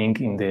you a link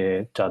in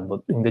the chat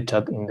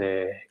in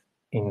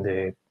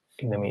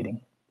the meeting.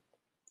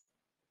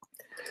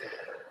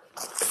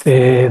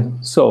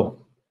 So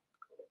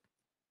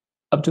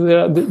up to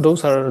there,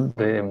 those are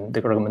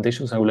the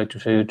recommendations I would like to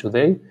show you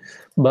today.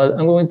 But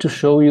I'm going to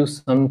show you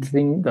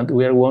something that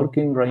we are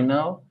working right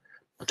now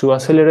to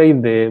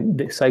accelerate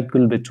the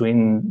cycle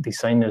between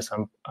designers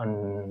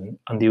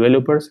and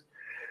developers.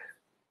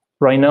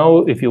 Right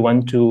now, if you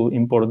want to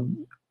import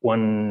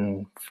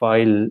one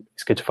file,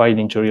 sketch file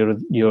into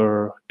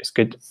your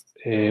sketch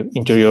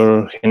into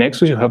your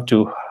GeneXus, you have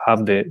to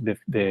have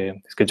the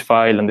sketch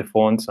file and the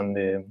fonts and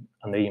the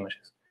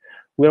images.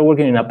 We are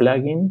working in a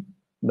plugin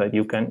that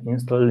you can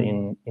install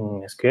in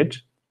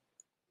Sketch.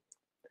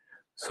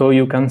 So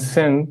you can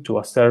send to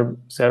a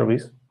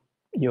service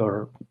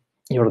your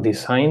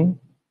design,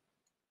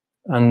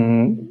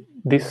 and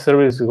this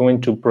service is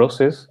going to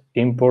process,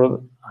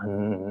 import,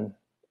 and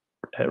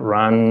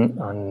run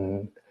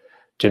and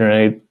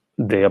generate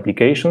the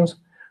applications,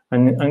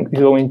 and it's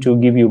going to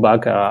give you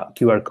back a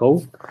QR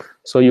code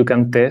so you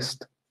can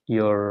test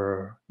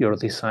your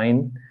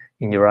design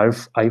in your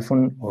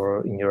iPhone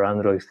or in your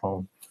Android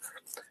phone.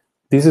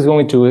 This is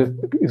going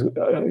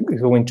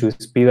to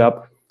speed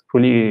up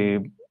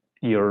really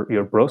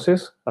your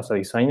process as a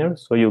designer,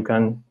 so you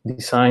can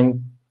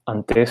design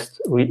and test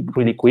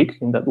really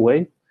quick in that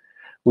way.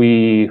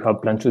 We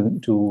have planned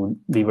to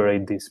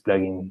liberate this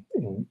plugin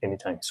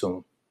anytime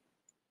soon.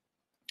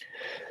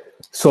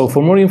 So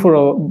for more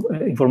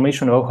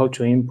information about how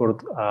to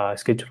import a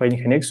sketch file in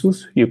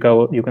GeneXus, you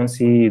can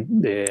see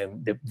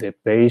the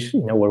page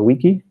in our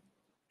wiki.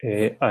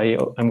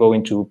 I'm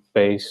going to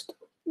paste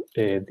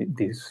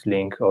this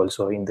link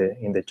also in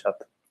the chat.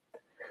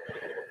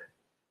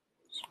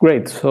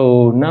 Great.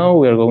 So now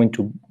we are going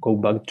to go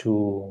back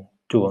to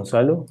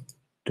Gonzalo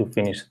to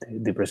finish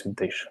the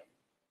presentation.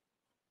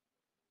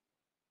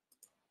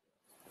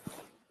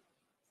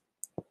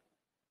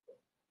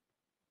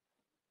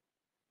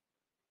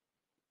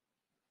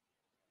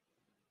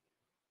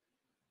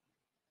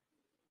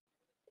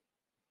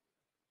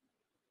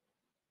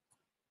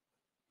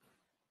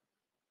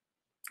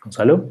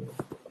 Gonzalo?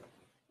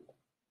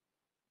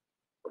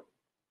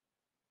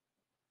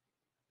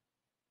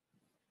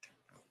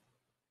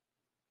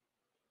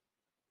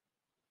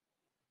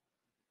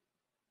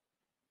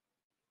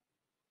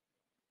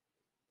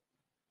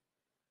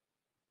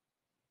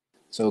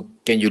 So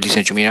can you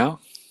listen to me now?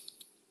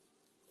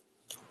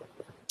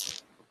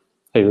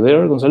 Are you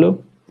there,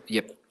 Gonzalo?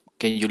 Yep.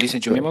 Can you listen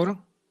to me, Mauro?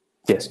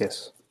 Yes,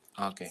 yes.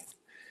 Okay.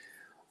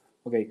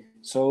 Okay.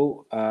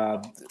 So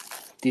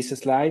this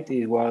slide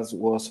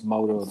was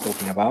Mauro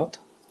talking about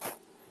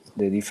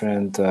the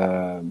different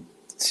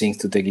things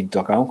to take into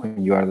account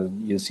when you are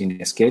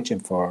using a Sketch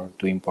and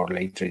to import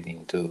later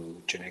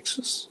into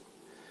GeneXus.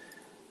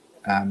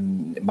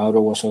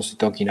 Mauro was also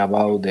talking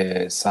about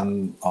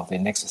some of the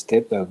next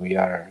steps that we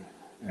are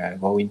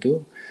going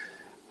to.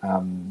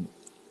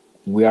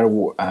 We are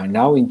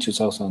now in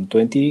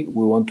 2020.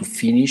 We want to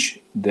finish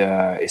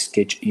the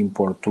Sketch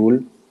import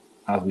tool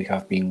as we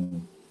have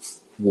been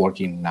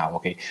working now.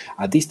 Okay.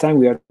 At this time,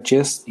 we are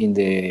just in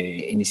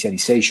the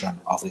initialization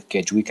of the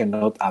Sketch. We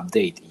cannot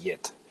update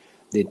yet.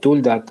 The tool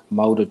that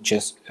Mauro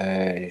just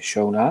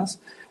shown us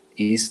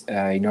is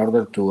in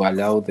order to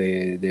allow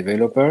the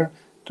developer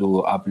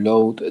to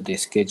upload the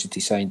sketch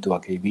design to a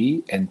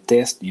KB and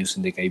test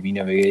using the KB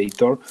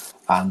Navigator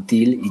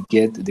until it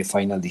gets the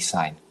final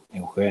design.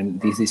 And when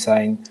this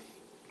design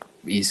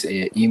is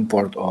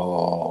import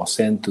or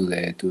sent to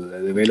the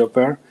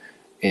developer,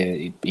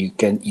 you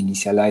can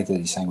initialize the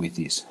design with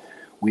this.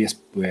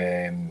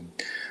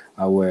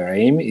 Our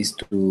aim is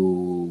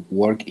to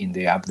work in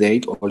the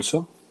update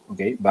also,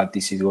 okay, but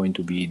this is going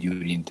to be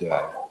during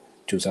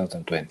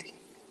 2020.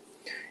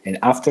 And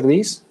after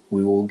this,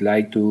 we would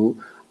like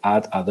to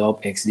add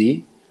Adobe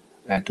XD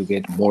to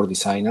get more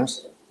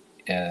designers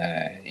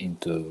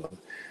into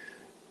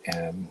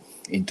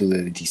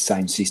the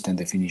design system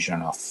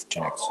definition of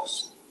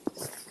GeneXus.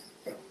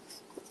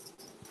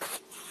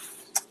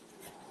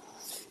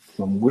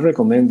 We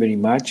recommend very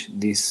much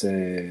this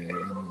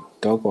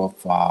talk of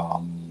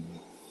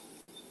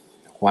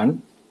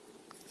Juan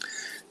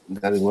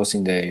that was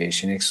in the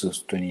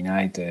GeneXus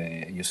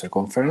 29th user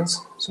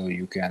conference, so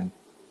you can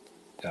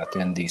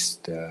attend this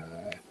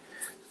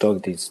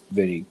talk is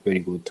very, very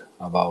good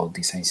about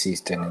design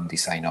system and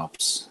design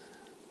ops.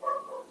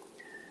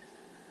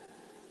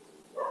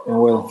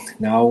 And well,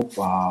 now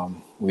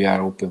we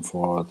are open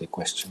for the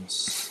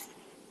questions.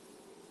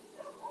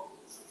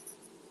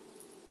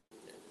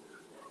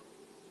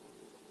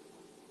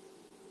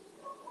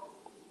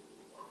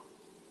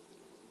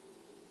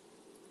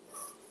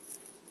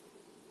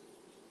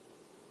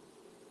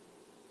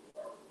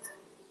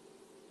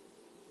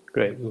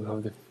 Great, we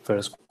have the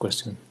first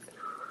question.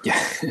 Yeah.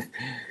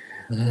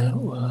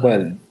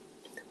 Well,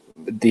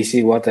 this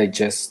is what I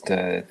just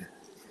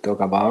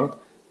talked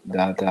about.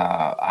 That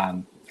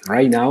and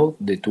right now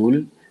the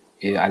tool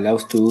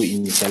allows to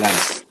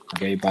initialize.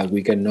 Okay, but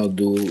we cannot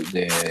do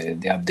the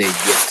update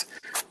yet.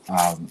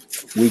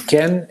 We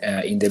can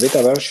in the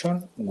beta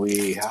version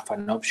we have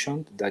an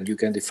option that you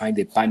can define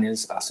the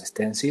panels as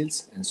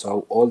stencils, and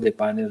so all the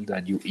panels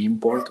that you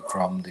import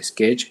from the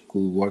sketch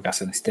could work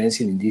as a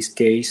stencil. In this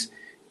case,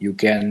 you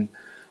can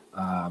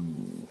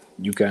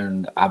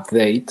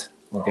update,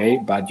 okay,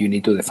 but you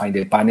need to define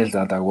the panels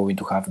that are going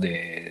to have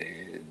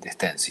the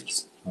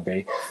stencils,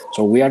 okay.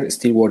 So we are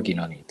still working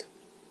on it.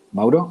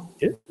 Mauro?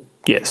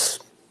 Yes,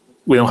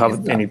 we don't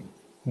have any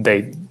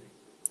date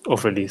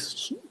of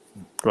release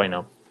right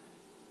now.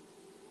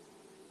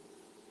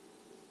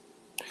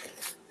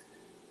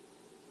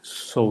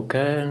 So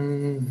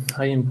can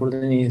I import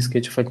any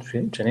sketch file to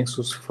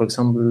GeneXus? For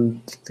example,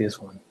 this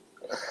one.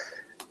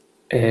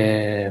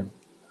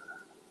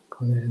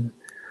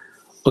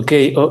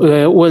 Okay,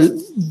 well,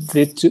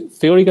 the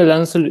theoretical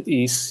answer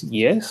is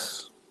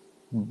yes,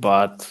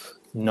 but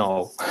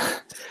no.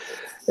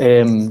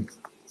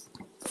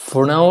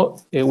 For now,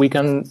 we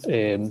can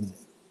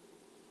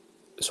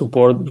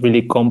support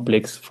really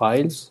complex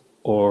files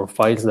or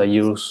files that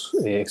use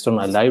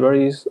external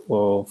libraries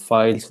or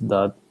files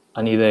that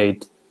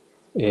annotate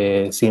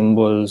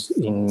symbols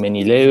in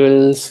many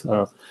levels.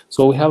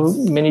 So we have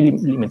many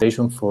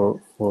limitations for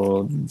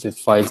the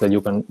files that you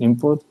can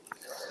import.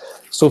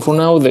 So for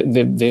now,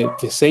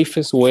 the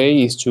safest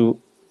way is to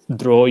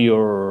draw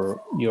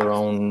your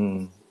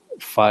own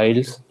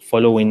files,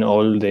 following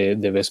all the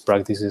best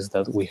practices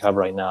that we have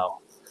right now.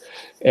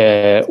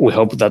 We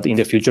hope that in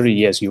the future,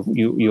 yes,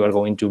 you are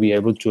going to be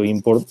able to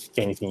import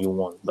anything you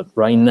want. But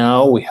right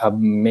now, we have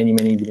many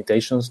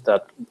limitations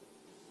that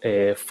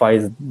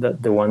files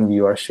that the one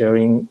you are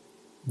sharing,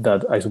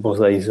 that I suppose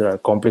that is a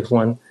complex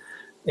one,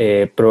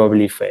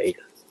 probably fail.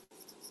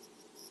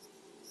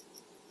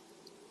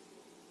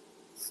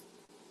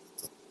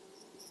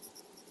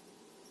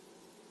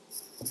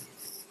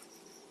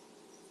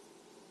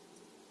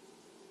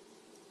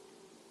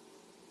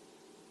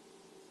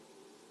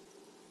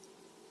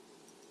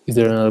 Is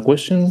there another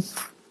question?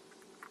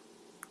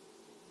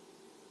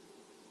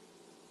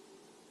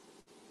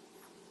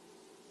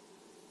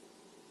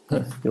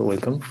 You're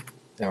welcome.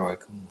 You're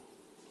welcome.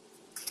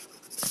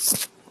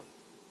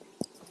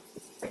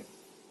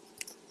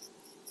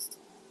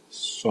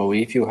 So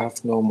if you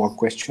have no more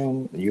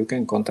questions, you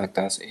can contact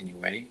us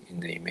anyway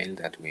in the email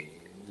that we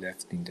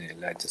left in the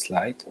last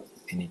slide,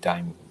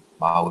 anytime,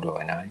 Mauro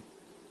and I.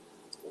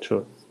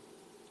 Sure.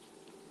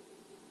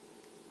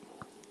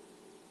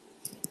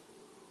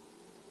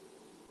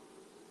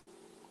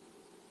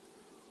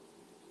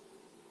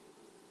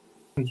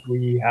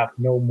 We have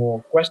no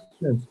more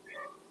questions.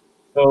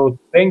 So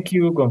thank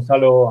you,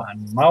 Gonzalo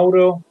and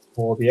Mauro,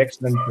 for the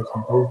excellent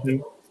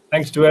presentation.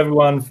 Thanks to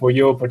everyone for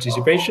your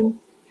participation.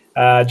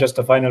 Just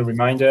a final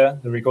reminder,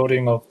 the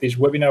recording of this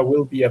webinar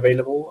will be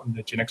available on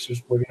the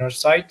GeneXus webinar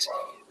site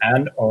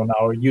and on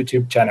our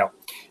YouTube channel.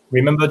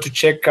 Remember to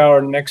check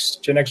our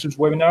next GeneXus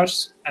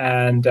webinars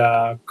and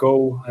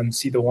go and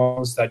see the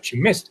ones that you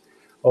missed.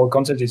 All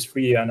content is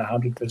free and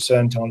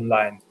 100%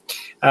 online.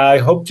 I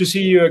hope to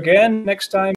see you again next time.